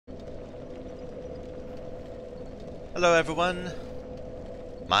Hello everyone,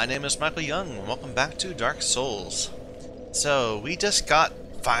 my name is Michael Young and welcome back to Dark Souls. So, we just got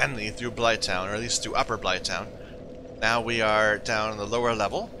finally through Blighttown, or at least through Upper Blighttown. Now we are down on the lower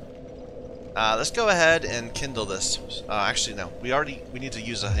level. Let's go ahead and kindle this. Actually no, we need to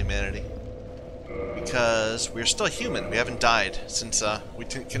use a humanity. Because we're still human, we haven't died since we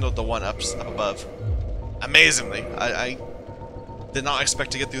kindled the one up above. Amazingly, I did not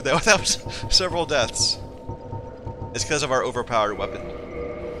expect to get through that without several deaths. It's because of our overpowered weapon.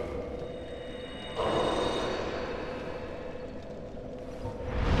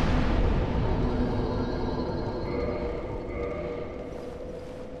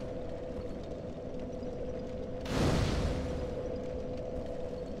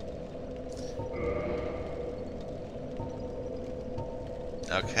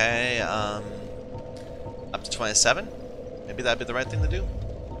 Okay, up to 27? Maybe that'd be the right thing to do?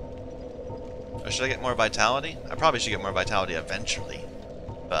 Or should I get more vitality? I probably should get more vitality eventually,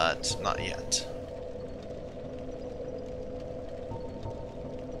 but not yet.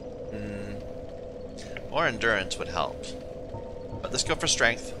 More endurance would help. But let's go for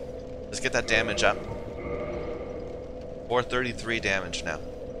strength. Let's get that damage up. 433 damage now.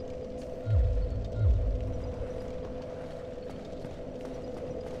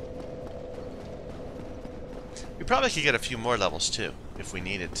 We probably could get a few more levels too, if we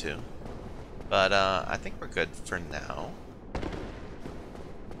needed to. But, I think we're good for now.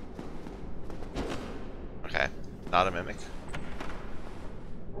 Okay, not a mimic.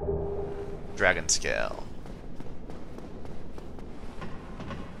 Dragon scale.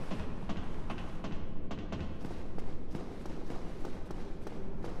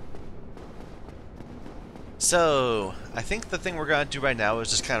 So, I think the thing we're gonna do right now is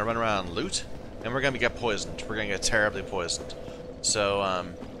just kind of run around and loot, and we're gonna get poisoned. We're gonna get terribly poisoned. So,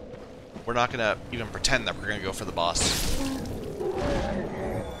 we're not gonna even pretend that we're gonna go for the boss.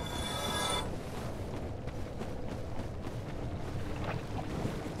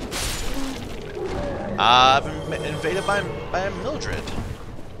 I've been invaded by Mildred.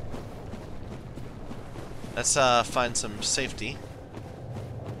 Let's find some safety.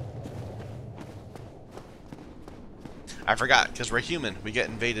 I forgot, because we're human, we get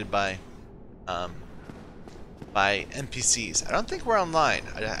invaded by NPCs. I don't think we're online.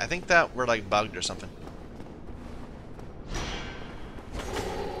 I think that we're like bugged or something.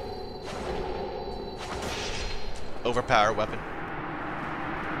 Overpowered weapon.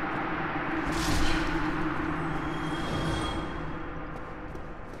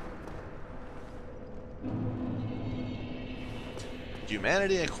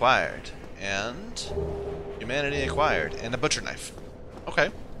 Humanity acquired. And humanity acquired. And a butcher knife. Okay.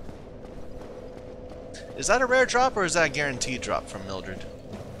 Is that a rare drop or is that a guaranteed drop from Mildred?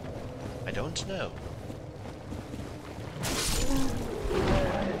 I don't know.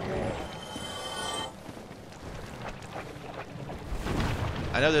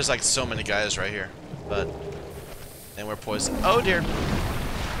 I know there's like so many guys right here, but... And we're poisoned. Oh dear!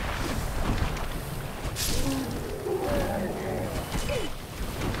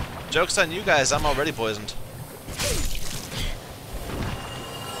 Joke's on you guys, I'm already poisoned.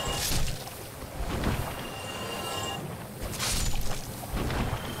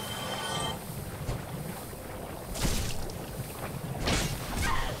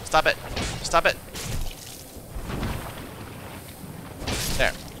 Stop it! Stop it!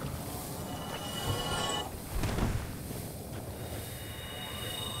 There.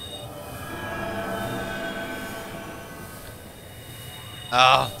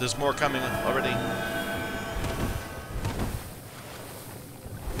 Ah, there's more coming already.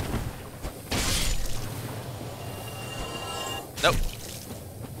 Nope.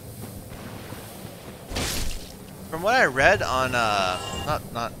 From what I read on,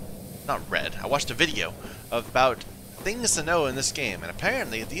 not read, I watched a video about things to know in this game, and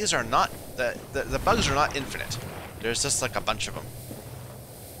apparently these are not, the bugs are not infinite. There's just like a bunch of them.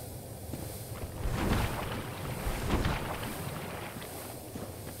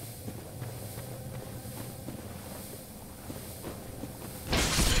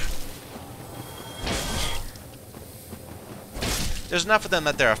 There's enough of them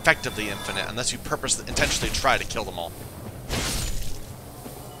that they're effectively infinite, unless you purposely, intentionally try to kill them all.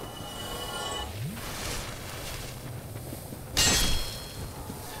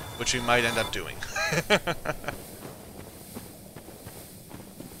 Which we might end up doing.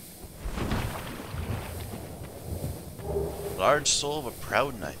 Large soul of a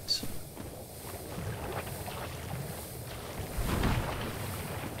proud knight.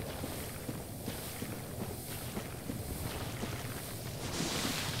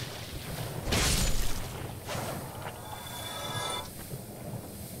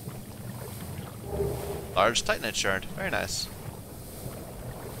 Large Titanite shard. Very nice.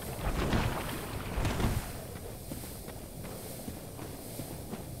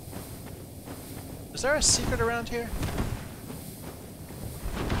 Is there a secret around here?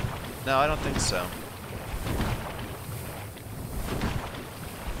 No, I don't think so.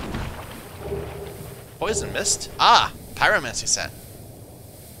 Poison mist? Ah! Pyromancy set.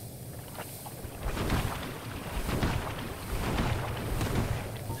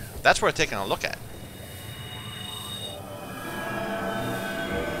 That's worth taking a look at.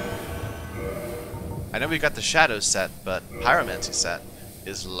 I know we got the Shadows set, but Pyromancy set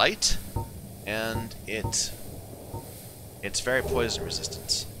is light, and it's very poison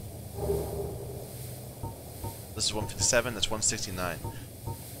resistant. This is 157, that's 169.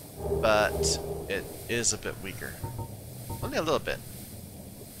 But it is a bit weaker. Only a little bit.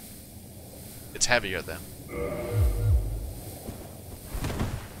 It's heavier though.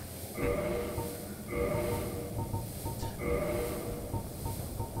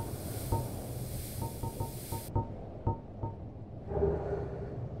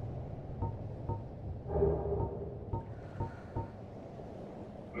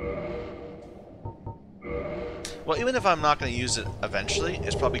 Well, even if I'm not going to use it eventually,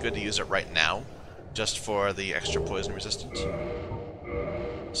 it's probably good to use it right now, just for the extra poison resistance.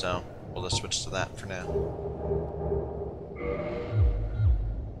 So, we'll just switch to that for now.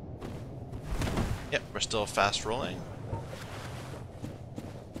 Yep, we're still fast rolling.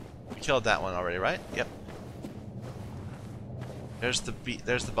 We killed that one already, right? Yep. There's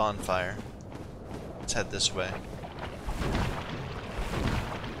the bonfire. Let's head this way.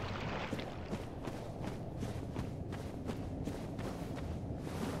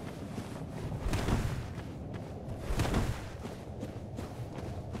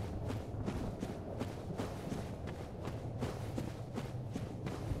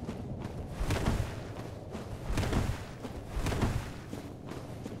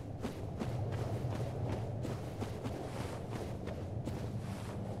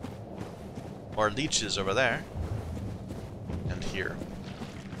 More leeches over there. And here.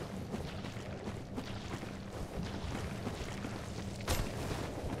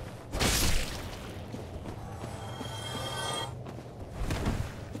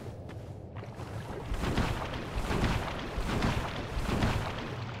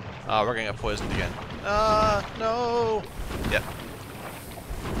 Oh, we're gonna get poisoned again. No! Yep.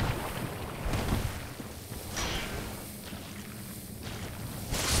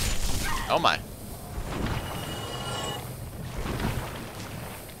 Oh my.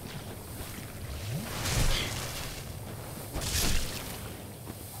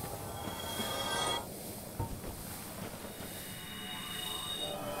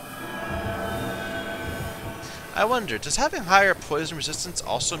 I wonder, does having higher poison resistance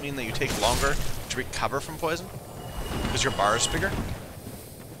also mean that you take longer to recover from poison? Because your bar is bigger?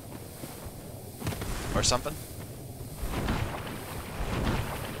 Or something?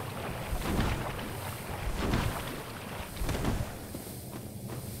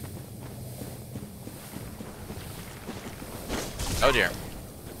 Oh dear.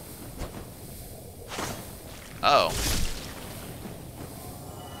 Oh.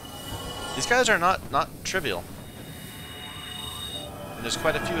 These guys are not trivial. And there's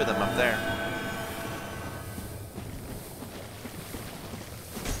quite a few of them up there.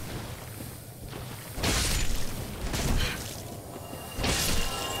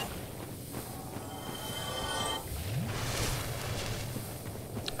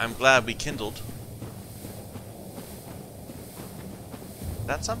 I'm glad we kindled. Is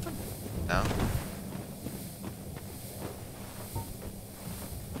that something? No.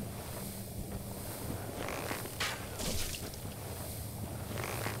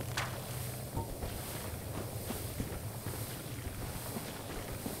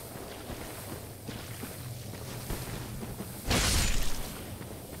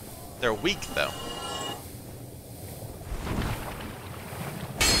 They're weak, though.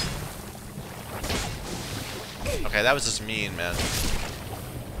 Okay, that was just mean, man.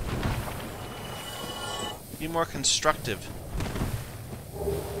 Be more constructive.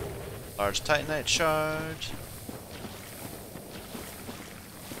 Large Titanite shard.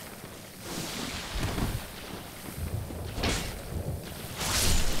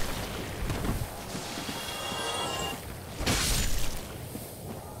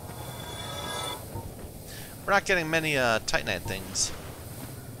 We're not getting many Titanite things.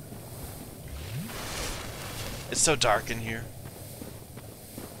 It's so dark in here.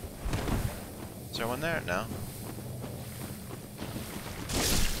 Is there one there? No.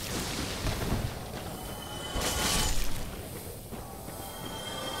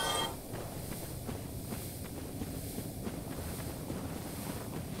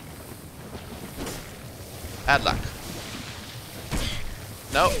 Bad luck.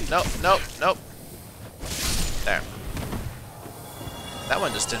 Nope, nope, nope, nope. There. That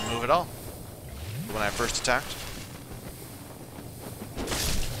one just didn't move at all when I first attacked.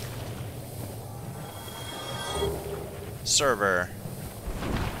 Server.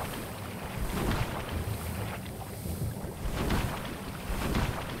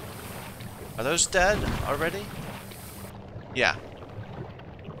 Are those dead already? Yeah.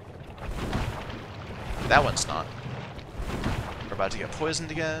 That one's not. We're about to get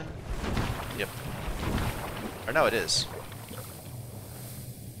poisoned again. Yep. Or no, it is.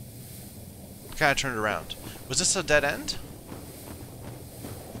 Kind of turned around. Was this a dead end?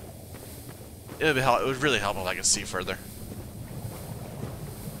 It would really help if I could see further.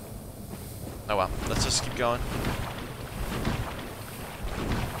 Oh well, let's just keep going.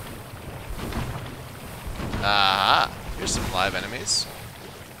 Ah, here's some live enemies.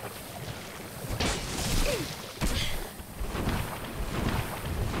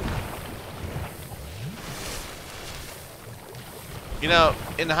 You know,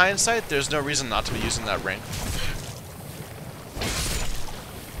 in hindsight, there's no reason not to be using that ring.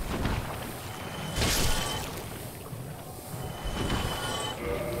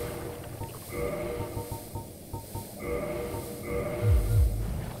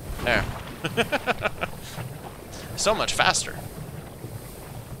 There. So much faster.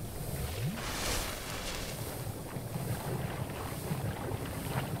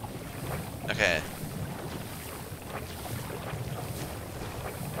 Okay.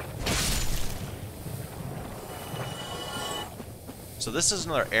 So this is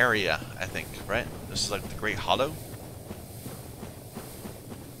another area, I think, right? This is like the Great Hollow.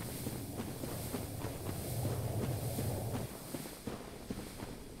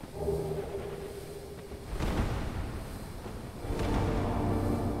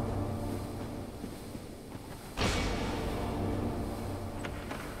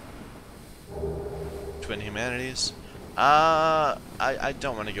 Twin Humanities. I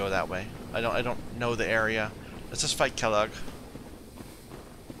don't want to go that way. I don't know the area. Let's just fight Quelaag.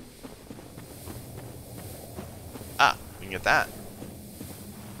 Ah, we can get that.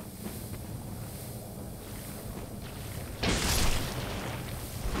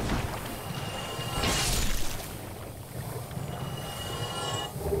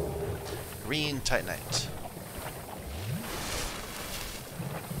 Green Titanite.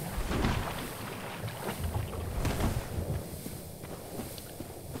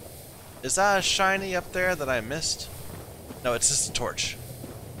 Is that a shiny up there that I missed? No, it's just a torch.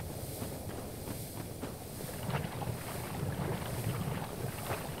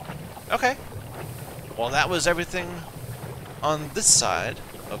 Okay. Well, that was everything on this side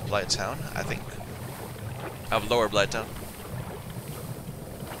of Blighttown, I think. Of Lower Blighttown.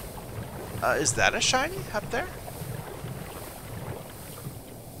 Is that a shiny up there?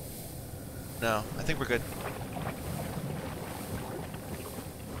 No, I think we're good.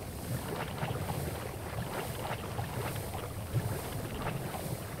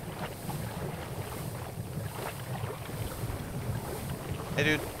 Hey,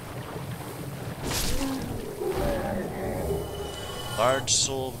 dude. Large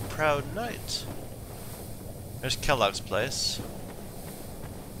soul, proud knight. There's Quelaag's place.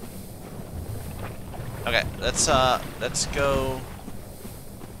 Okay, let's go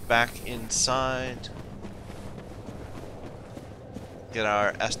back inside. Get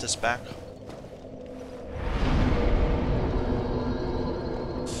our Estus back.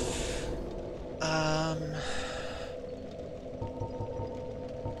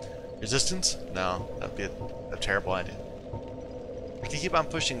 Resistance? No, that'd be a terrible idea. I can keep on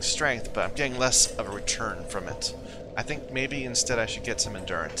pushing strength, but I'm getting less of a return from it. I think maybe instead I should get some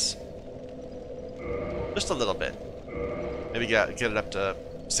endurance. Just a little bit. Maybe get it up to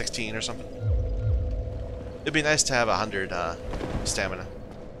 16 or something. It'd be nice to have 100 stamina.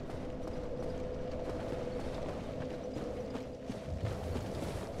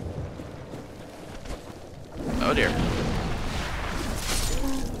 Oh dear.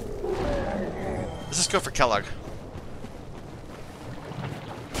 Let's just go for Quelaag.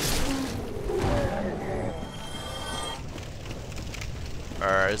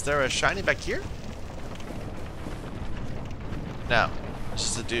 Or is there a shiny back here? No, it's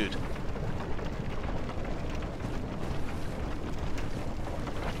just a dude.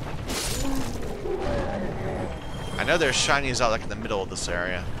 I know there's shinies out like in the middle of this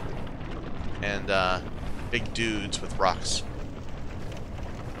area. And big dudes with rocks.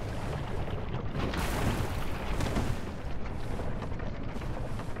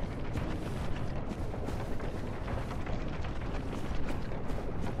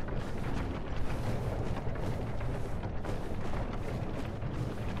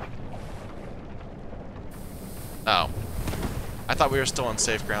 Oh. I thought we were still on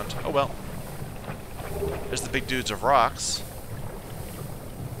safe ground. Oh well. There's the big dudes of rocks.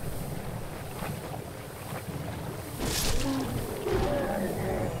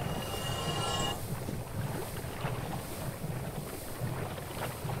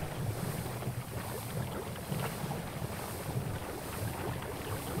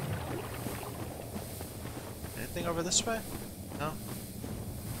 Anything over this way? No?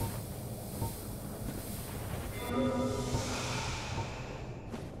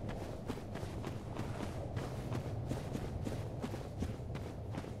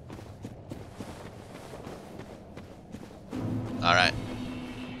 Alright.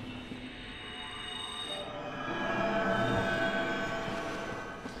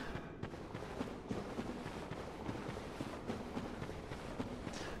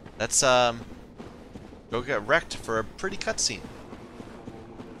 Let's go get wrecked for a pretty cutscene.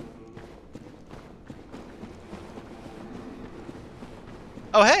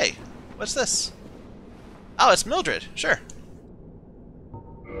 Oh hey! What's this? Oh, it's Mildred, sure.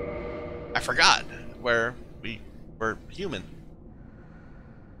 I forgot where we were human.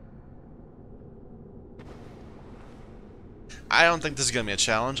 I don't think this is gonna be a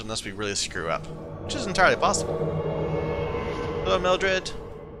challenge unless we really screw up, which is entirely possible. Hello, Mildred.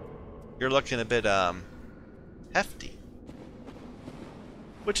 You're looking a bit, hefty.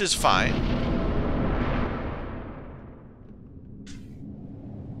 Which is fine.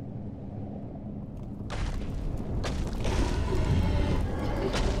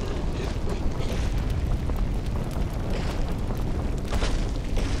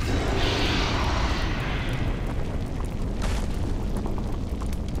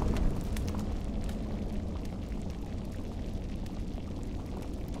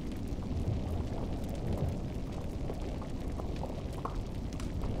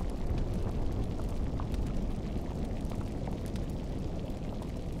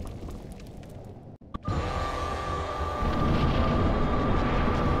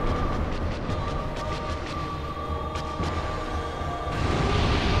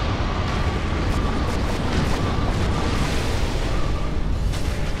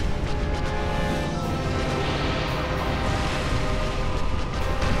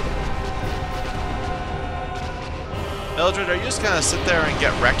 Mildred, are you just gonna sit there and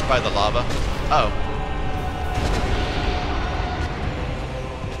get wrecked by the lava? Oh.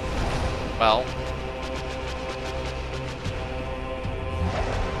 Well.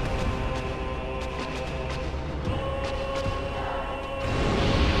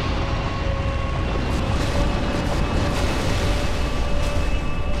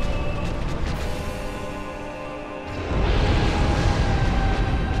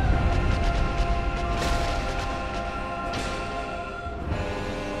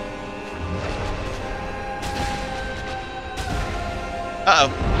 Uh-oh.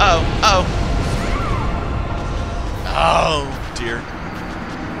 Uh-oh. Uh-oh. Oh, dear.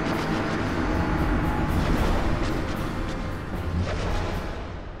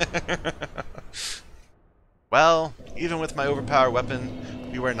 Well, even with my overpowered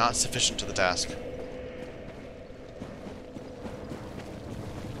weapon, we were not sufficient to the task.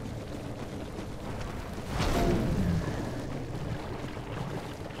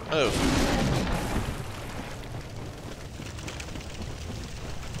 Oh.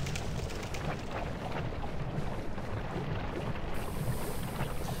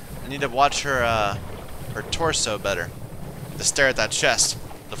 I need to watch her torso better. To stare at that chest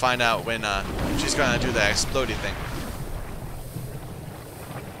to find out when she's gonna do the explodey thing.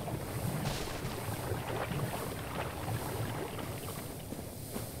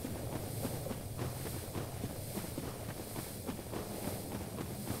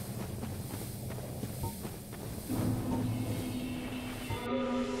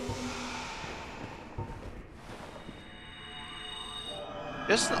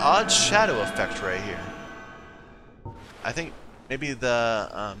 There's an odd shadow effect right here. I think maybe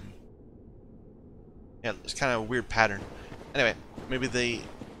the yeah, it's kind of a weird pattern. Anyway, maybe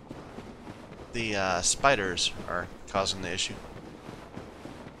the spiders are causing the issue.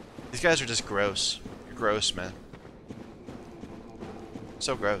 These guys are just gross. You're gross, man.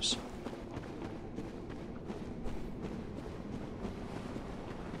 So gross.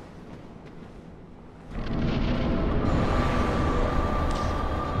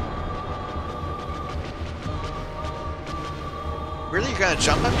 Really? You're gonna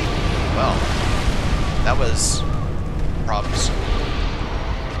jump at me? Well, that was problems.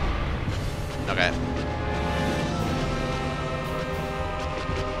 Okay.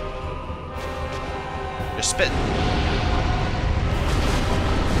 You're spitting.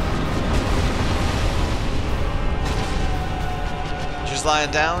 She's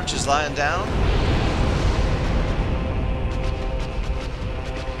lying down. She's lying down.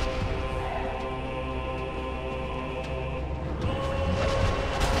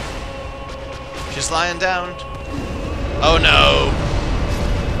 She's lying down. Oh no!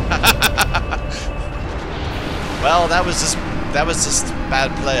 Well, that was just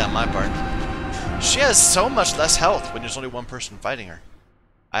bad play on my part. She has so much less health when there's only one person fighting her.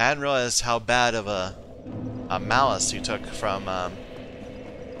 I hadn't realized how bad of a malice you took from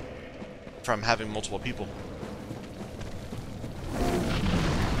having multiple people.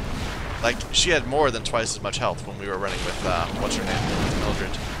 Like, she had more than twice as much health when we were running with what's her name, Mildred.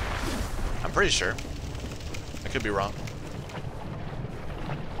 I'm pretty sure. I could be wrong.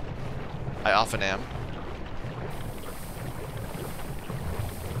 I often am.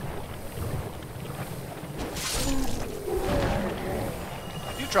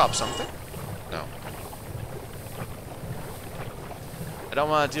 Did you drop something? No. I don't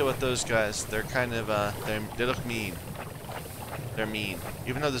want to deal with those guys. They're kind of, they look mean. They're mean.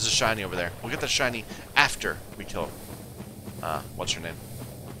 Even though there's a shiny over there. We'll get the shiny after we kill, what's her name?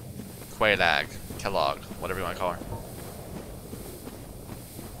 Quelaag. Quelaag. Whatever you want to call her.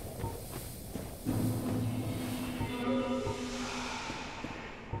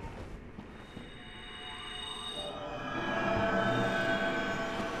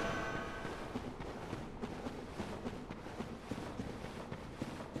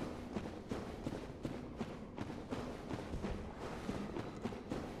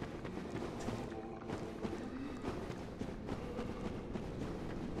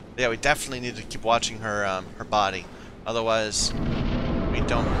 Yeah, we definitely need to keep watching her her body. Otherwise, we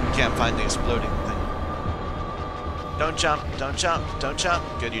can't find the exploding thing. Don't jump, don't jump, don't jump.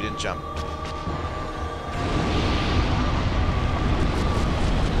 Good, you didn't jump.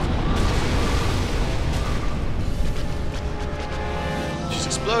 She's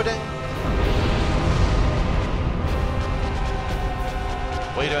exploding.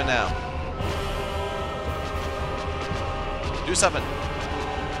 What are you doing now? Do something.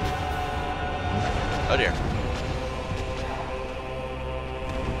 Oh dear.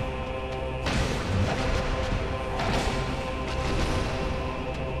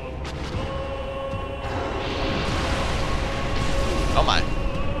 Oh my.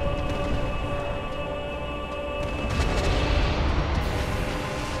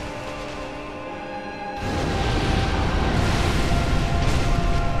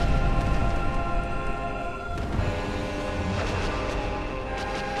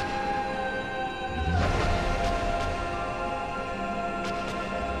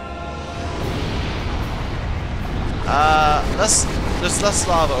 There's less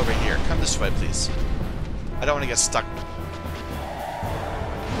lava over here. Come this way, please. I don't want to get stuck.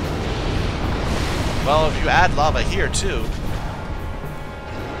 Well, if you add lava here, too.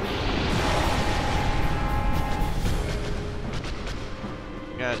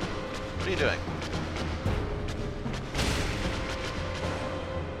 God, what are you doing?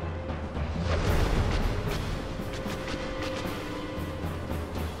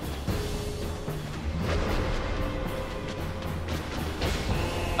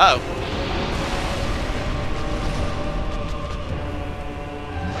 Uh oh.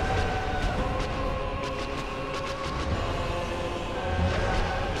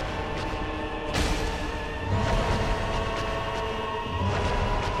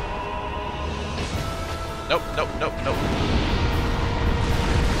 Nope, nope, nope, nope.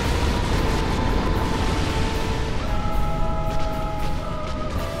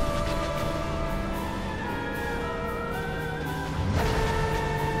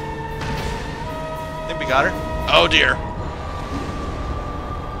 Think we got her? Oh dear.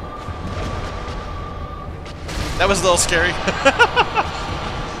 That was a little scary.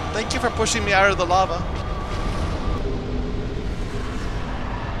 Thank you for pushing me out of the lava.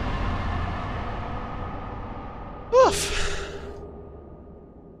 Oof.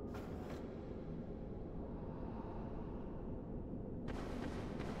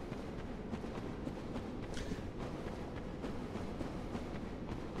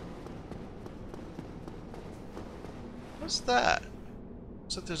 What's that?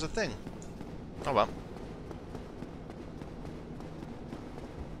 Looks like there's a thing. Oh well.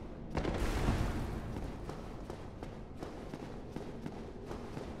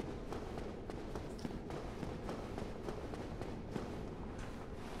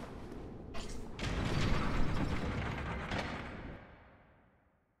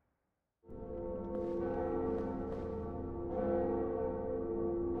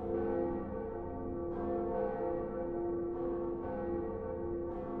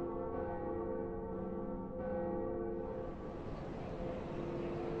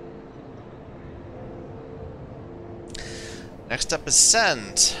 Next up is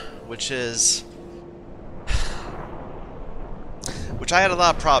Send, which is... which I had a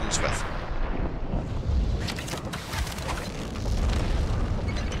lot of problems with.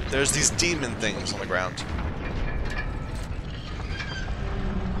 There's these demon things on the ground.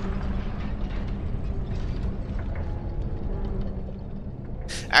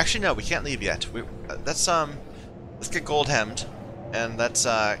 Actually, no, we can't leave yet. Let's get gold hemmed, and that's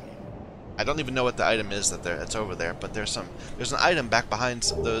I don't even know what the item is that's over there, but there's an item back behind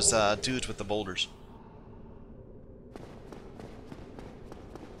those dudes with the boulders.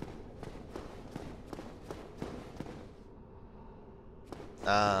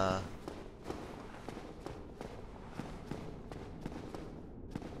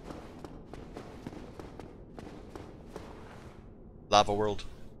 Lava world.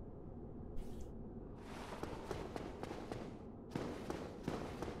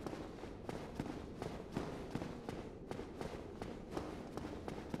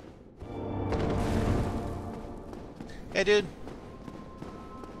 Hey, dude.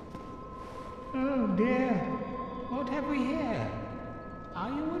 Oh dear. What have we here? Are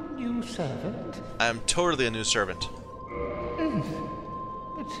you a new servant? I'm totally a new servant.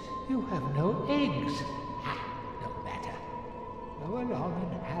 But you have no eggs. No matter. Go along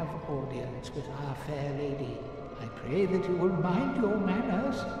and have audience with our fair lady. I pray that you will mind your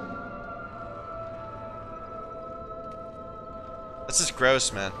manners. This is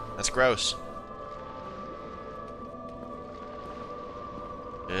gross, man. That's gross.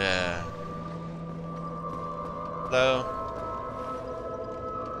 Yeah. Hello.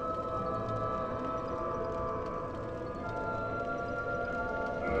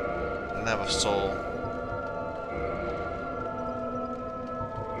 Doesn't have a soul.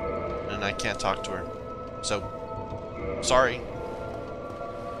 And I can't talk to her. So, sorry.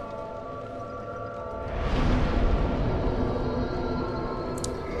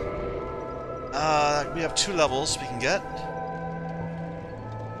 We have 2 levels we can get.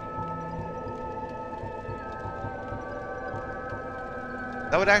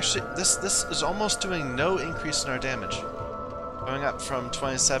 That would actually, this is almost doing no increase in our damage. Going up from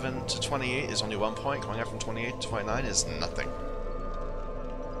 27 to 28 is only 1 point. Going up from 28 to 29 is nothing.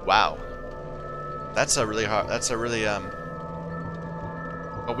 Wow. That's a really hard, that's a really, well,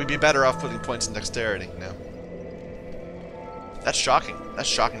 we'd be better off putting points in dexterity now. That's shocking. That's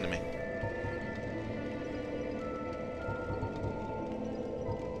shocking to me.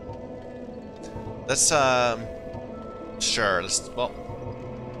 Let's, sure, well,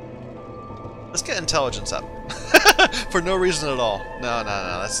 let's get intelligence up. For no reason at all. No,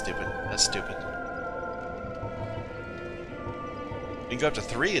 that's stupid. That's stupid. We can go up to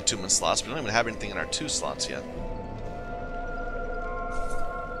 3 attunement slots. We don't even have anything in our 2 slots yet.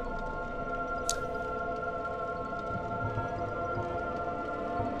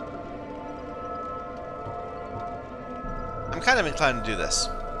 I'm kind of inclined to do this.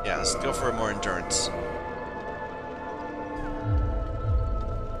 Yeah, let's go for more endurance.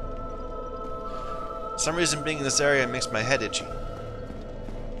 For some reason being in this area makes my head itchy.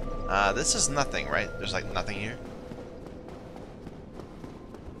 This is nothing, right? There's like nothing here.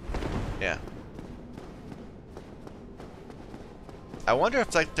 Yeah. I wonder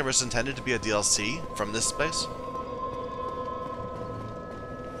if like there was intended to be a DLC from this space.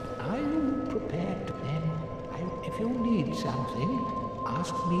 Are you prepared, then? If you need something,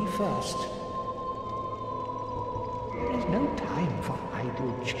 ask me first. There is no time for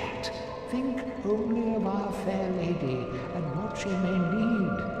idle chat. Think only of our fair lady and what she may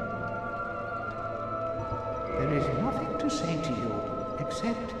need. There is nothing to say to you,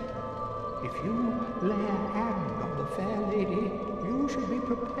 except if you lay a hand on the fair lady, you should be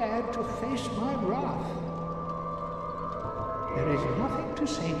prepared to face my wrath. There is nothing to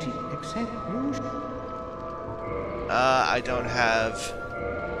say to you, except you should... I don't have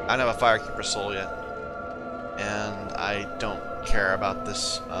a Firekeeper soul yet. And I don't care about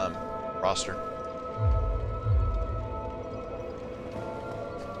this, roster.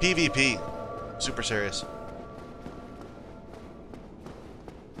 PvP. Super serious.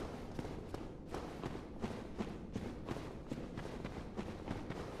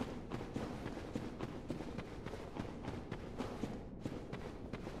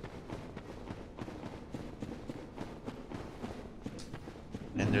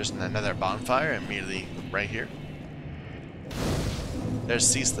 And there's another bonfire immediately right here. There's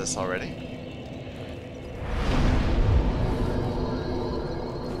Ceaseless already.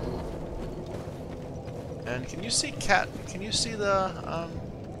 And can you see Cat? Can you see the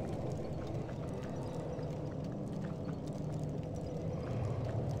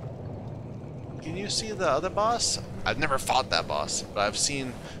Can you see the other boss? I've never fought that boss, but I've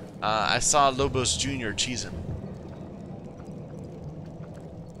seen... I saw Lobos Jr. cheesing.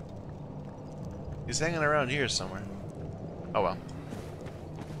 He's hanging around here somewhere. Oh well.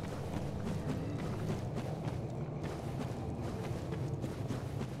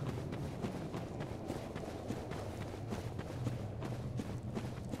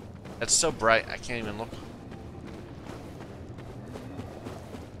 It's so bright, I can't even look.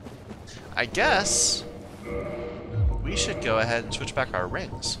 I guess we should go ahead and switch back our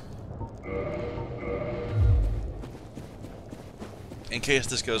rings. In case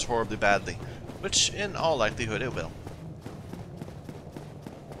this goes horribly badly, which in all likelihood it will.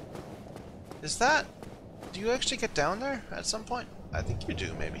 Is that... do you actually get down there at some point? I think you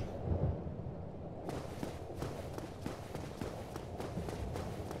do, maybe.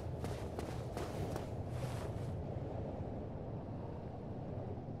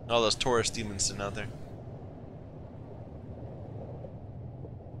 All those Taurus demons sitting out there.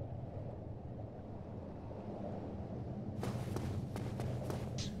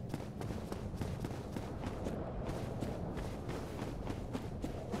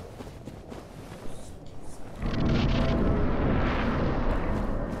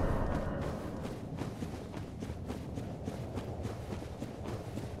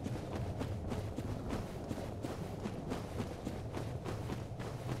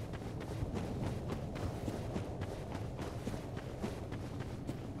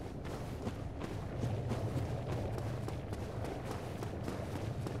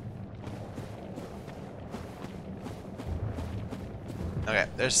 Okay,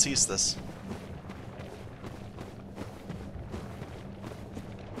 there's Ceaseless.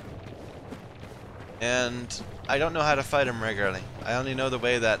 And I don't know how to fight him regularly. I only know the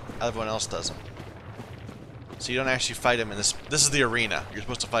way that everyone else does him. So you don't actually fight him in this. This is the arena. You're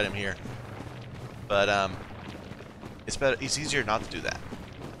supposed to fight him here. But it's better. It's easier not to do that.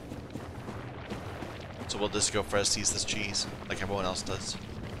 So we'll just go for a Ceaseless cheese, like everyone else does.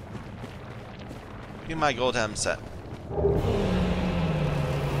 Give me my gold hem set.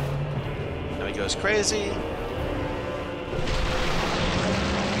 Now he goes crazy.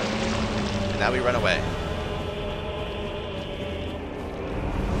 And now we run away.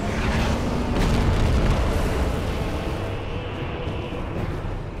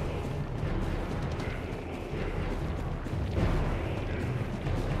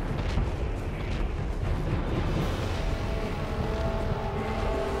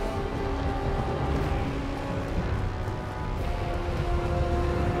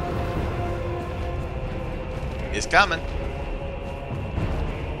 He's coming.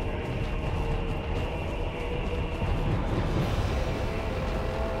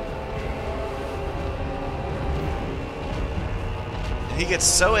 And he gets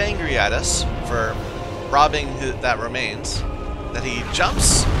so angry at us for robbing that remains that he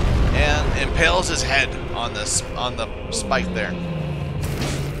jumps and impales his head on the spike there.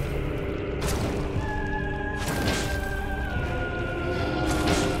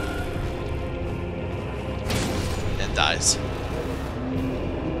 Dies.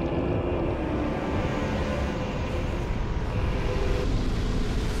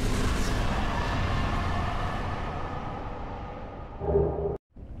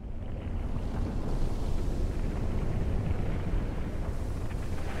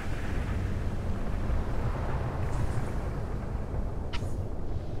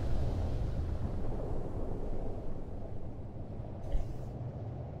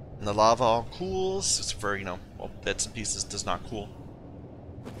 And the lava all cools. It's for, you know, well, bits and pieces does not cool.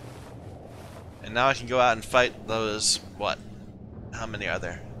 And now I can go out and fight those, what? How many are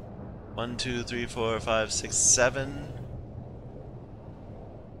there? 1, 2, 3, 4, 5, 6, 7,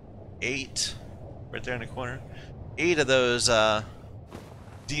 8. Right there in the corner. 8 of those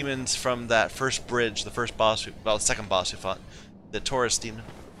demons from that first bridge, the first boss, well, the second boss we fought. The Taurus demon.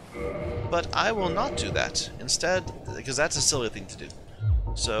 But I will not do that. Instead, because that's a silly thing to do.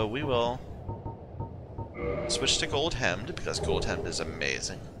 So we will switch to Gold Hemmed, because Gold Hemmed is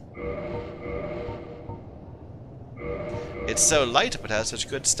amazing. It's so light, but has such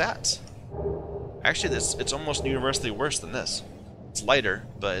good stats. Actually, it's almost universally worse than this. It's lighter,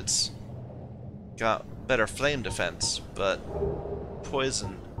 but it's got better flame defense, but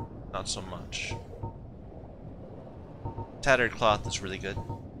poison, not so much. Tattered Cloth is really good.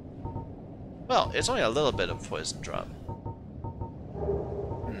 Well, it's only a little bit of poison drop.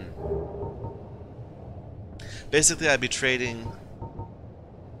 Basically, I'd be trading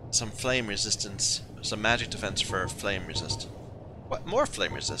some flame resistance, some magic defense for flame resist. What? More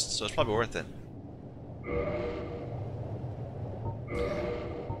flame resist, so it's probably worth it.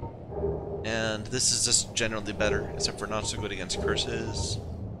 And this is just generally better, except for not so good against curses.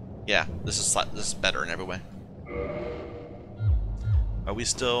 Yeah, this is better in every way. Are we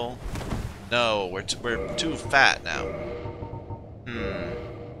still? No, we're too fat now.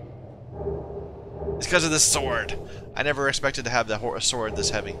 It's because of this sword. I never expected to have the sword this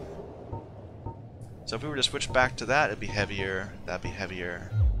heavy. So if we were to switch back to that, it'd be heavier. That'd be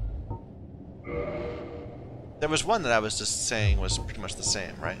heavier. There was one that I was just saying was pretty much the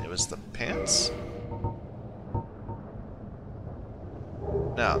same, right? It was the pants?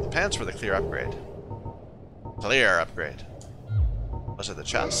 No, the pants were the clear upgrade. Clear upgrade. Was it the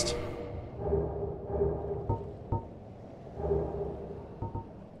chest?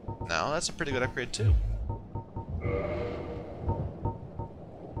 No, that's a pretty good upgrade too.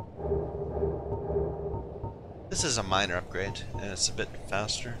 This is a minor upgrade, and it's a bit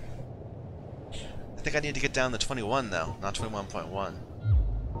faster. I think I need to get down to 21 though, not 21.1.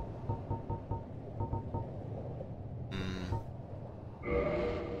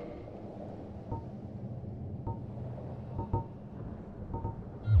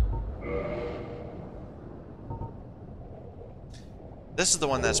 This is the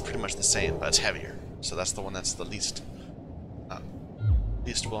one that's pretty much the same, but it's heavier. So that's the one that's the least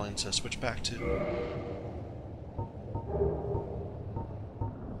willing to switch back to.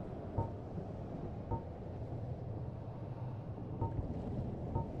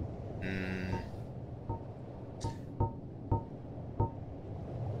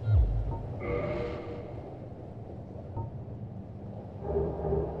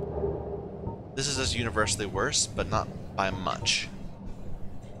 This is just universally worse, but not by much.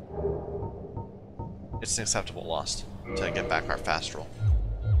 It's an acceptable loss to get back our fast roll.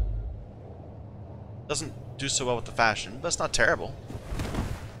 Doesn't do so well with the fashion, but it's not terrible.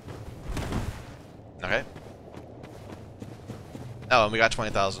 Okay. Oh, and we got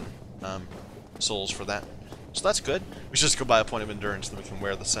 20,000 souls for that. So that's good. We should just go buy a point of endurance, then we can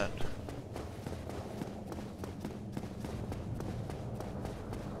wear the set.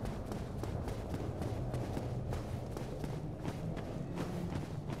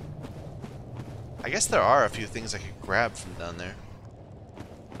 I guess there are a few things I could grab from down there,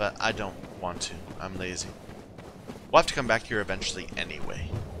 but I don't want to. I'm lazy. We'll have to come back here eventually anyway.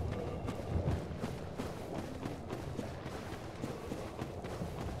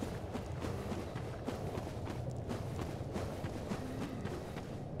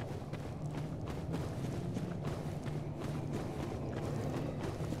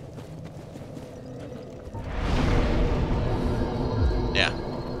 Yeah.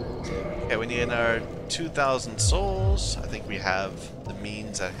 Okay, we need our 2,000 souls. I think we have the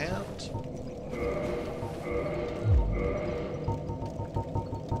means at hand.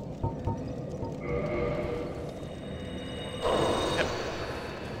 Yep.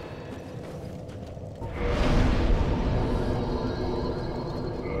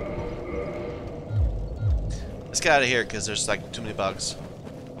 Let's get out of here because there's like too many bugs.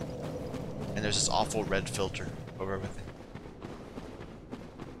 And there's this awful red filter over everything.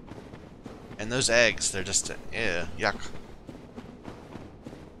 And those eggs, they're just, ew, yuck.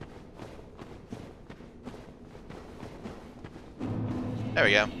 There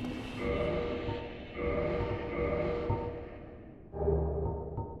we go.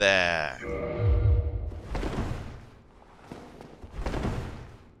 There.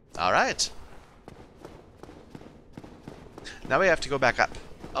 Alright. Now we have to go back up.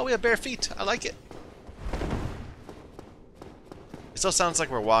 Oh, we have bare feet. I like it. It still sounds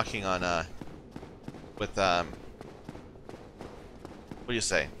like we're walking on, with what do you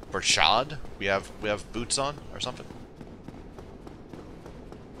say? For shod? We have boots on or something.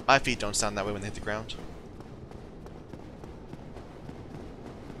 My feet don't sound that way when they hit the ground.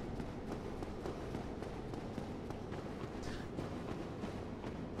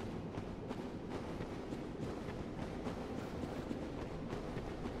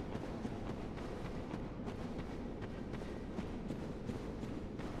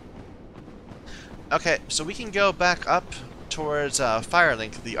 Okay, so we can go back up towards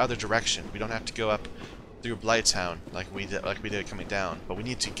Firelink the other direction. We don't have to go up through Blighttown like we did coming down, but we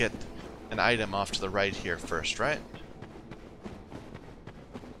need to get an item off to the right here first, right?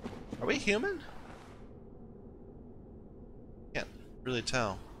 Are we human? Can't really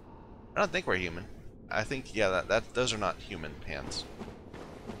tell. I don't think we're human. I think, yeah, those are not human hands.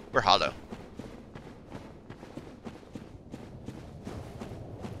 We're hollow.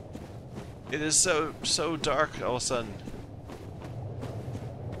 It is so dark all of a sudden.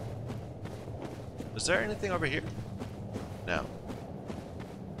 Was there anything over here? No.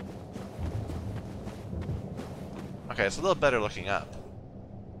 Okay, it's a little better looking up.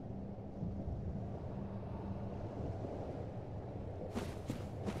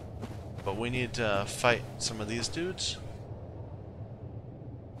 we need to fight some of these dudes.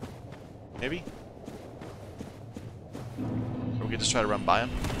 Maybe? Or we could just try to run by them.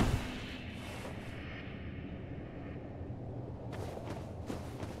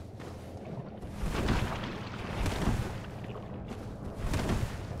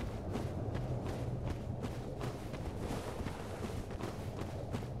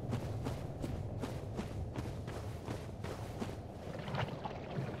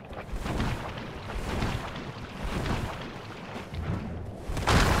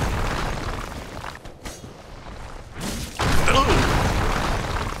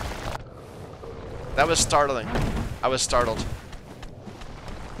 That was startling. I was startled.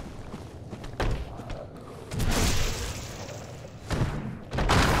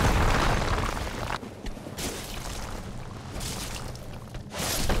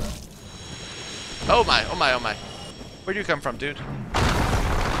 Oh my, oh my, oh my. Where'd you come from, dude?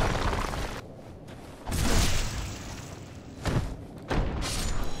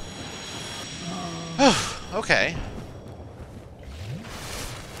 Okay.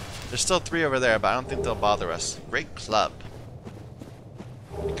 There's still 3 over there, but I don't think they'll bother us. Great club.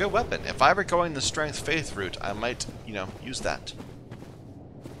 Good weapon. If I were going the strength faith route, I might, you know, use that.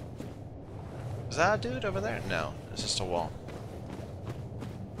 Is that a dude over there? No, it's just a wall.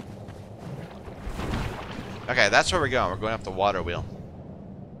 Okay, that's where we're going. We're going up the water wheel.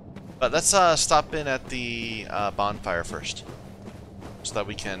 But let's stop in at the bonfire first. So that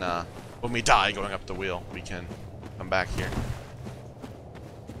we can, when we die going up the wheel, we can come back here.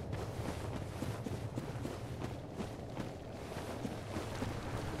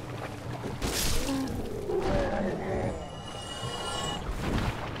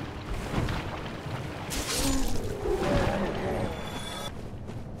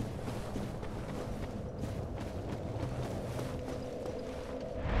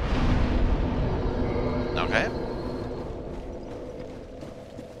 Okay.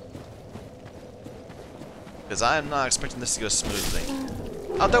 Because I am not expecting this to go smoothly.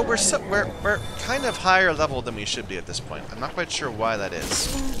 Although we're kind of higher level than we should be at this point. I'm not quite sure why that is.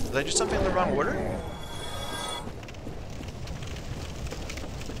 Did I do something in the wrong order?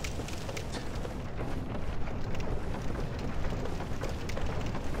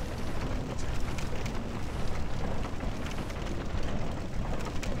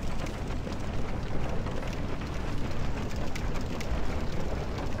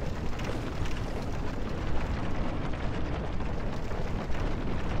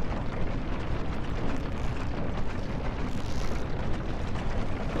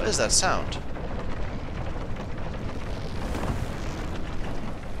 What is that sound?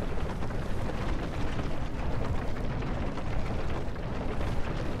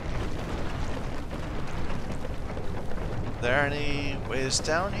 There any ways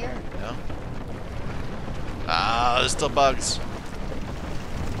down here? No. Ah, there's still bugs.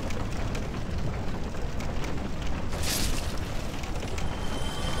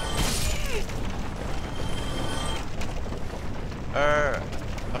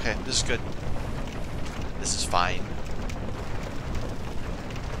 Okay, this is good. This is fine.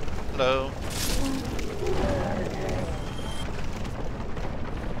 Hello.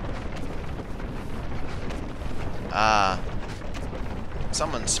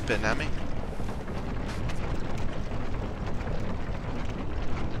 Someone's spitting at me.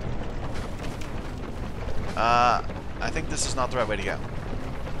 I think this is not the right way to go.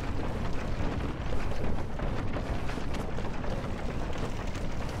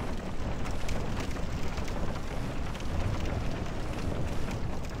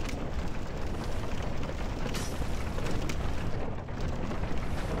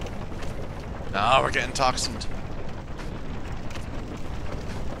 No, we're getting toxined.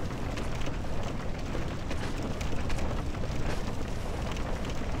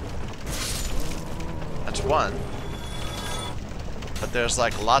 That's one. But there's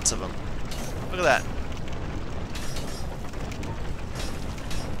like lots of them. Look at that.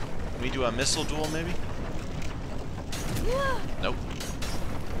 Can we do a missile duel maybe? Nope.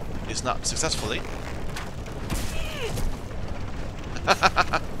 It's not successfully.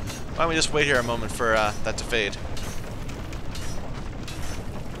 Why don't we just wait here a moment for that to fade?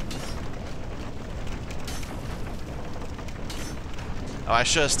 Oh, I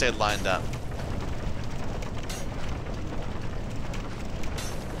should have stayed lined up.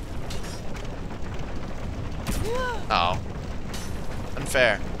 Oh.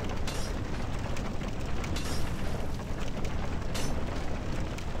 Unfair.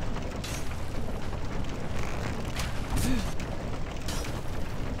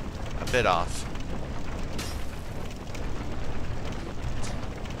 A bit off.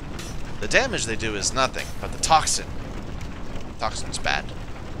 The damage they do is nothing, but the toxin. Toxin's bad.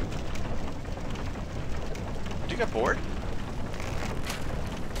 Did you get bored?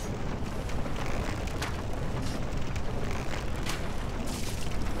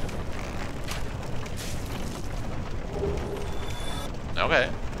 Okay.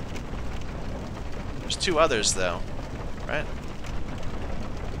 There's two others, though, right?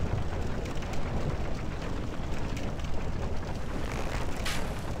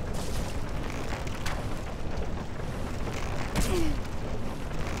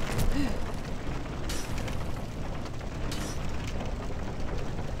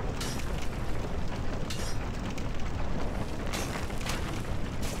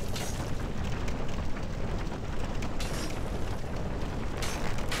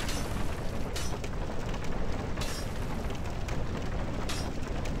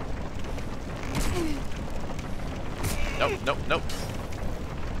 Nope, nope, nope.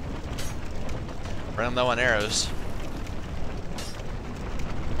 Running low on arrows.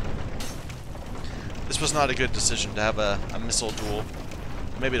 This was not a good decision to have a missile duel.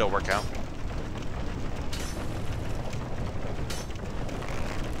 Maybe it'll work out.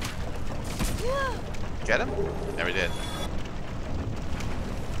 Get him? Yeah, we did.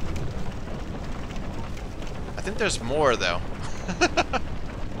 I think there's more, though.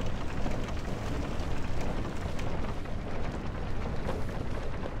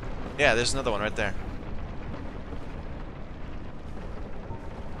 Yeah, there's another one right there.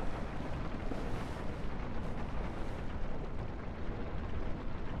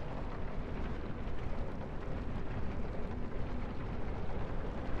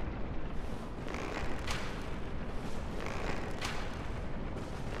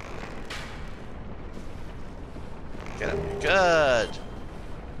 Get him. Good.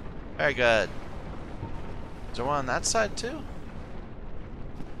 Very good. Is there one on that side too?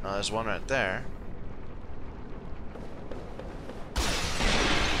 Oh, there's one right there.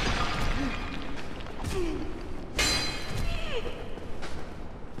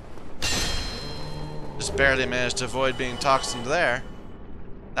 Just barely managed to avoid being toxined there.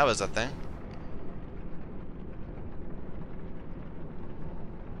 That was a thing.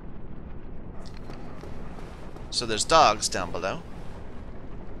 So there's dogs down below.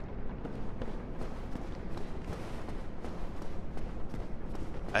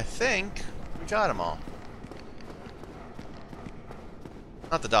 I think we got them all.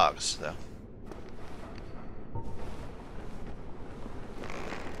 Not the dogs, though.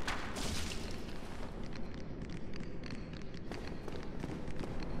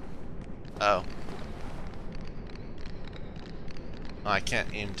 Oh. Oh, I can't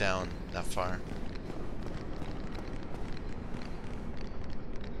aim down that far.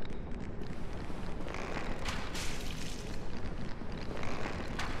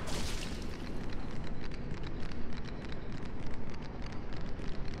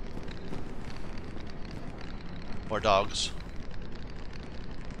 More dogs.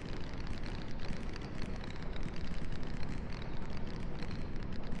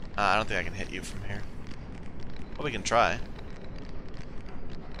 I don't think I can hit you from here. Well, we can try.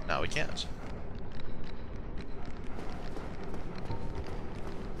 No, we can't.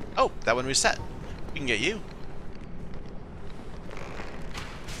 Oh, that one reset. We can get you.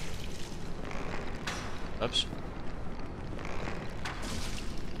 Oops.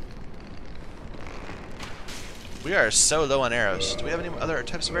 We are so low on arrows. Do we have any other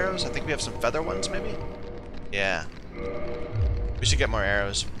types of arrows? I think we have some feather ones, maybe? Yeah. We should get more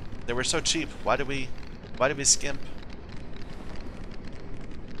arrows. They were so cheap. Why did we skimp?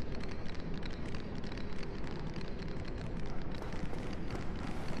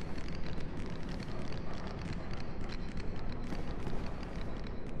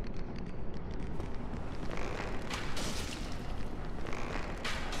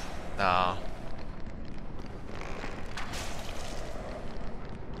 Nah.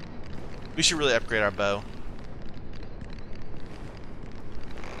 We should really upgrade our bow.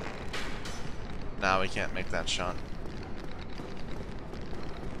 No, we can't make that shot.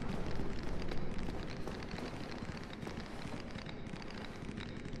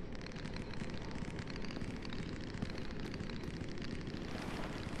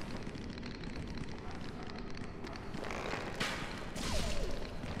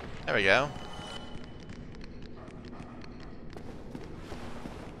 There we go.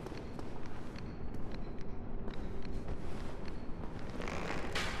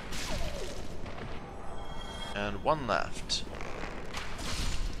 And one left.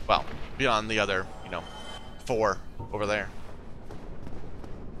 Well, beyond the other, 4 over there.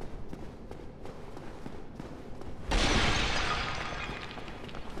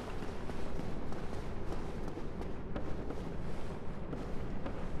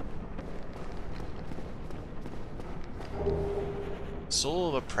 Soul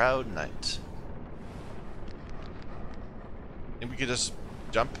of a proud knight. Maybe we could just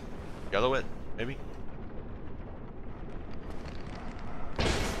jump, yellow it, maybe?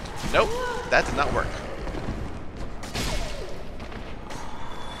 Nope, that did not work.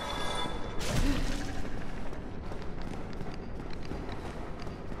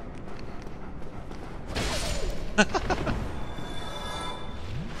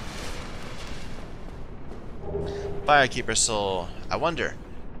 Firekeeper soul. I wonder,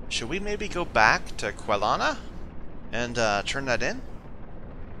 should we maybe go back to Quelaag and turn that in?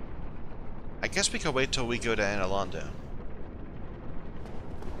 I guess we could wait till we go to Analondo.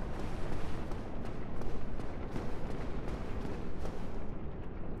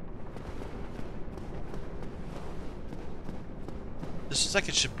 This looks like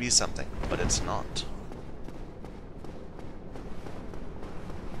it should be something, but it's not.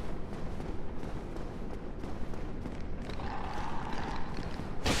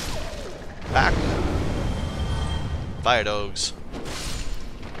 Back. Fire dogs.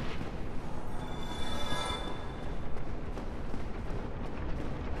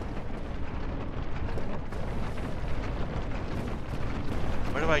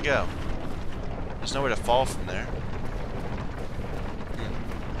 Where do I go? There's nowhere to fall from there.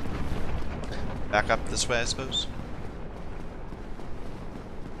 Back up this way, I suppose.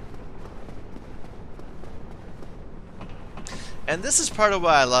 And this is part of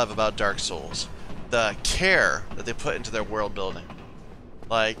what I love about Dark Souls. The care that they put into their world building.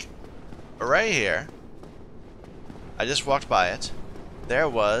 Like, right here, I just walked by it, there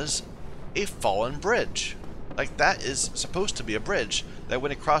was a fallen bridge. Like, that is supposed to be a bridge that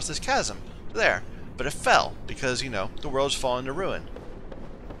went across this chasm. There. But it fell because, you know, the world's fallen to ruin.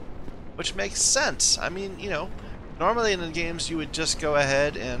 Which makes sense. I mean, you know, normally in the games you would just go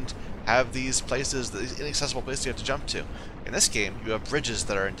ahead and have these places, these inaccessible places you have to jump to. In this game, you have bridges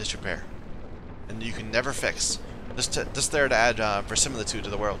that are in disrepair. And you can never fix. Just there to add verisimilitude to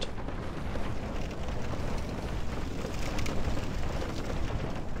the world.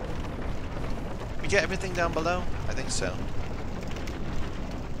 We get everything down below? I think so.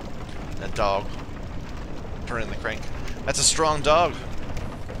 And a dog. Turning the crank. That's a strong dog.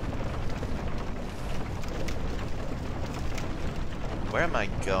 Where am I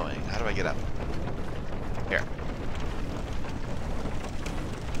going? How do I get up? Here.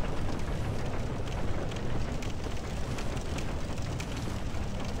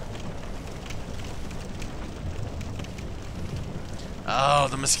 Oh,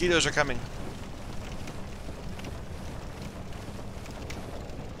 the mosquitoes are coming.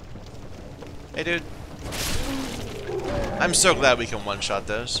 Hey, dude. I'm so glad we can one-shot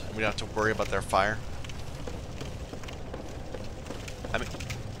those. We don't have to worry about their fire. I mean...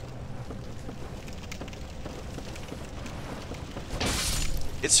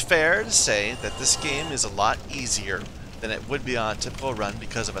 It's fair to say that this game is a lot easier than it would be on a typical run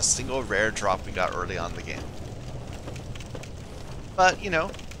because of a single rare drop we got early on in the game. But, you know,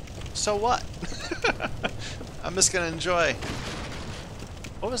 so what? I'm just gonna enjoy.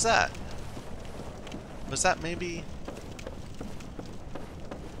 What was that? Was that maybe...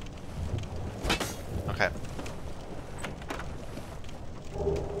 Okay.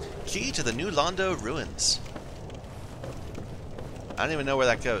 Key to the New Londo ruins. I don't even know where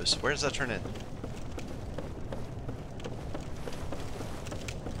that goes. Where does that turn in?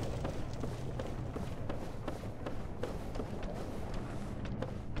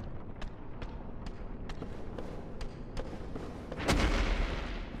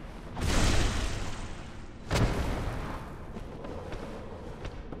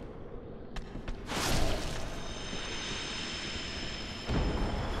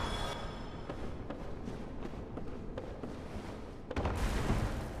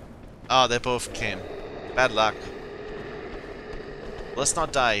 Oh, they both came. Bad luck. Let's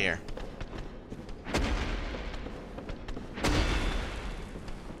not die here.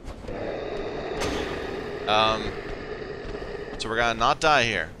 So we're gonna not die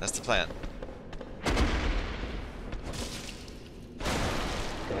here. That's the plan.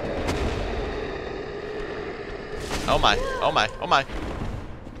 Oh my, oh my, oh my.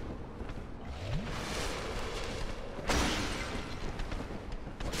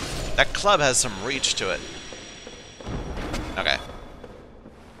 That club has some reach to it. Okay.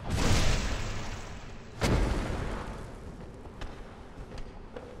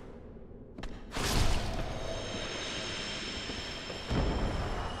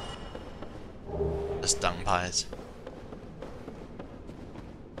 The stung pies.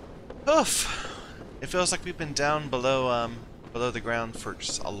 Oof. It feels like we've been down below below the ground for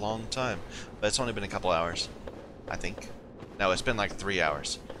just a long time. But it's only been a couple hours. I think. No, it's been like 3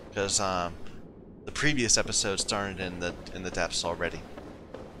 hours. Because the previous episode started in the depths already.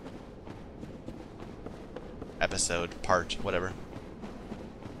 Episode, part, whatever.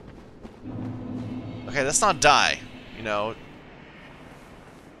 Okay, let's not die. You know,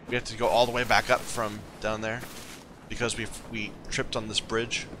 we have to go all the way back up from down there because we tripped on this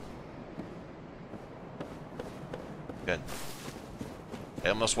bridge. Good. I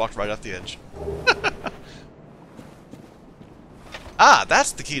almost walked right off the edge. Ah,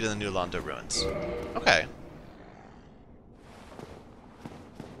 that's the key to the New Londo ruins. Okay.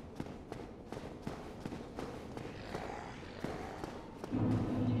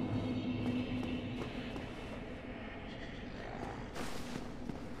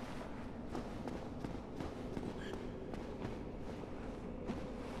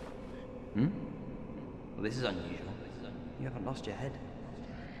 Well, this is unusual. You haven't lost your head.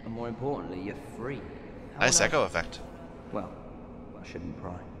 And more importantly, you're free. Nice echo effect. Well, I shouldn't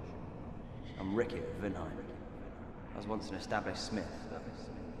pry. I'm Ricky of Vinheim. I was once an established smith, but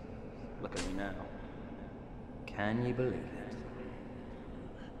look at me now. Can you believe it?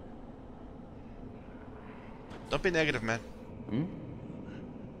 Don't be negative, man.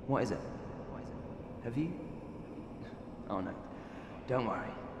 What is it? Have you? Oh no. Don't worry.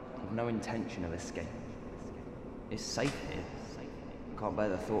 I've no intention of escape. It's safe here. I can't bear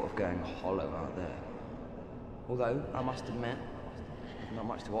the thought of going hollow out there. Although, I must admit, I've not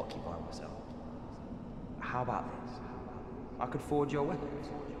much to occupy myself. How about this? I could forge your weapons,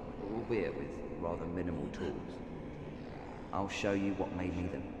 albeit with rather minimal tools. I'll show you what made me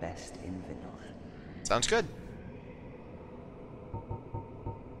the best in Vinheim. Sounds good.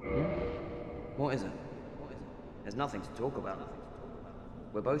 What is it? There's nothing to talk about.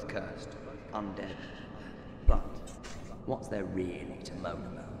 We're both cursed, undead. But what's there really to moan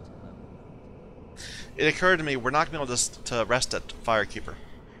about? It occurred to me we're not going to be able to rest at Firekeeper.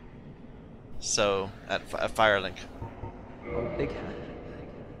 So, at Firelink. Oh, Big Hat.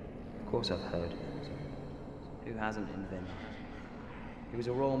 Of course I've heard. Who hasn't in Vinheim? He was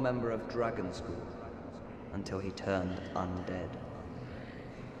a royal member of Dragon School until he turned undead.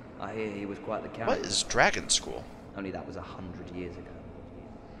 I hear he was quite the character. What is Dragon School? Only that was 100 years ago.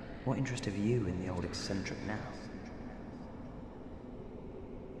 What interest have you in the old eccentric now?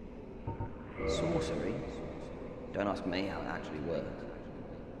 Sorcery? Don't ask me how it actually works.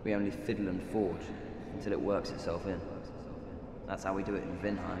 We only fiddle and forge until it works itself in. That's how we do it in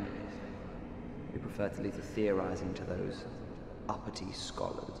Vinheim. We prefer to leave the theorizing to those uppity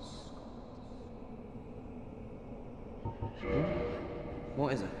scholars.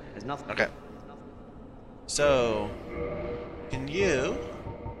 What is it? There's nothing. Okay. So, can you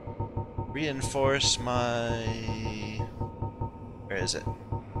reinforce my... Where is it?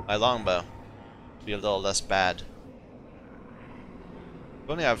 My longbow. Be a little less bad.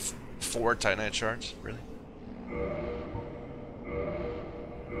 We only have 4 Titanite shards, really?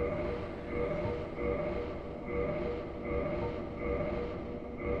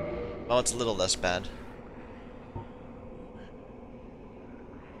 Well, it's a little less bad.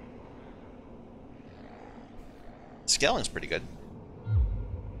 Scaling's pretty good.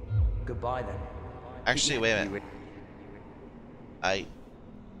 Goodbye then. Actually, wait a minute.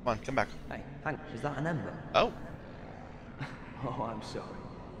 Come on, come back. Hey, hang, is that an ember? Oh. Oh, I'm sorry.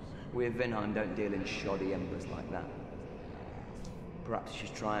 We of Vinheim don't deal in shoddy embers like that. Perhaps you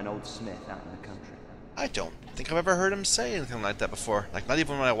should try an old smith out in the country. I don't think I've ever heard him say anything like that before. Like, not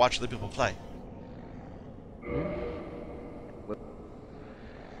even when I watch other people play.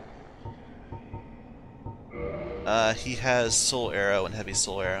 He has Soul Arrow and Heavy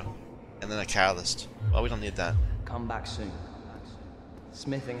Soul Arrow. And then a Catalyst. Well, we don't need that. Come back soon.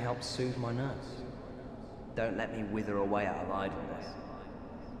 Smithing helps soothe my nerves. Don't let me wither away out of idleness.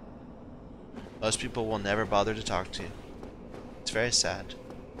 Most people will never bother to talk to you. It's very sad.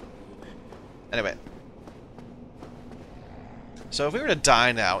 Anyway. So if we were to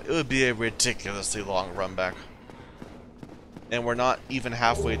die now, it would be a ridiculously long run back. And we're not even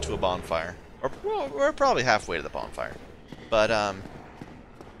halfway to a bonfire. Or, well, we're probably halfway to the bonfire. But,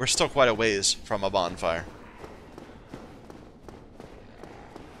 we're still quite a ways from a bonfire.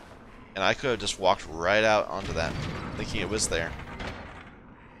 And I could have just walked right out onto that, thinking it was there.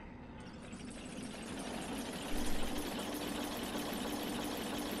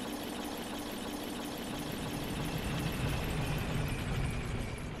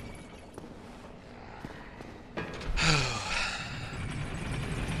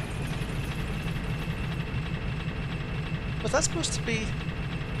 Was that supposed to be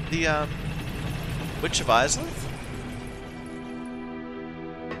the, Witch of Ceaseless?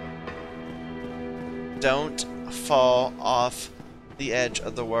 Don't fall off the edge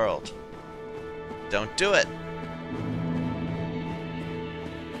of the world. Don't do it.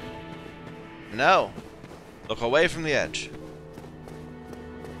 No. Look away from the edge.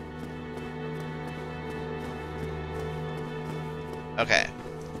 Okay.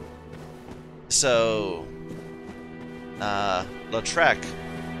 So, Lautrec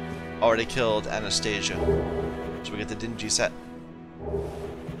already killed Anastasia. So we get the Dingy set.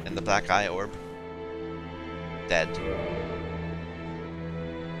 And the Black Eye Orb. Dead.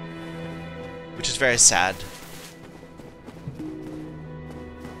 Which is very sad.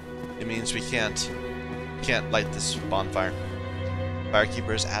 It means we can't light this bonfire.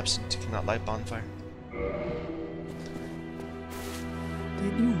 Firekeeper is absent, cannot light bonfire.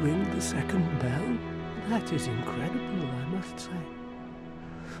 Did you ring the second bell? That is incredible, I must say.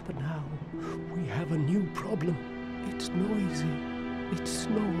 But now we have a new problem. It's noisy, it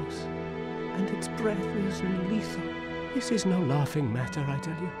snores, and its breath is lethal. This is no laughing matter, I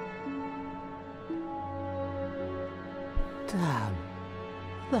tell you. Damn,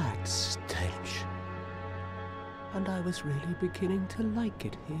 that stench. And I was really beginning to like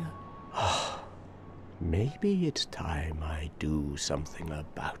it here. Maybe it's time I do something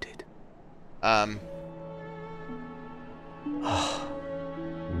about it.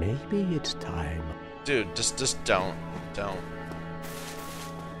 Maybe it's time. Dude, just don't. We'll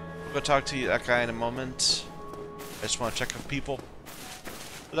go talk to that guy in a moment. I just want to check on people.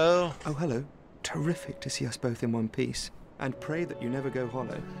 Hello? Oh, hello. Terrific to see us both in one piece. And pray that you never go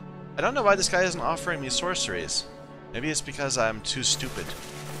hollow. I don't know why this guy isn't offering me sorceries. Maybe it's because I'm too stupid.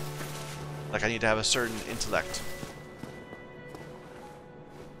 Like I need to have a certain intellect.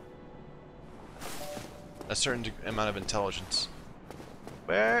 A certain amount of intelligence.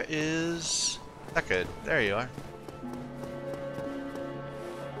 Where is... That there you are.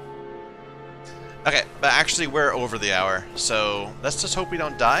 Okay, but actually we're over the hour, so let's just hope we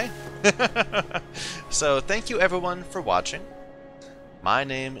don't die. So thank you everyone for watching. My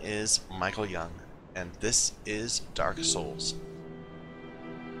name is Michael Young, and this is Dark Souls.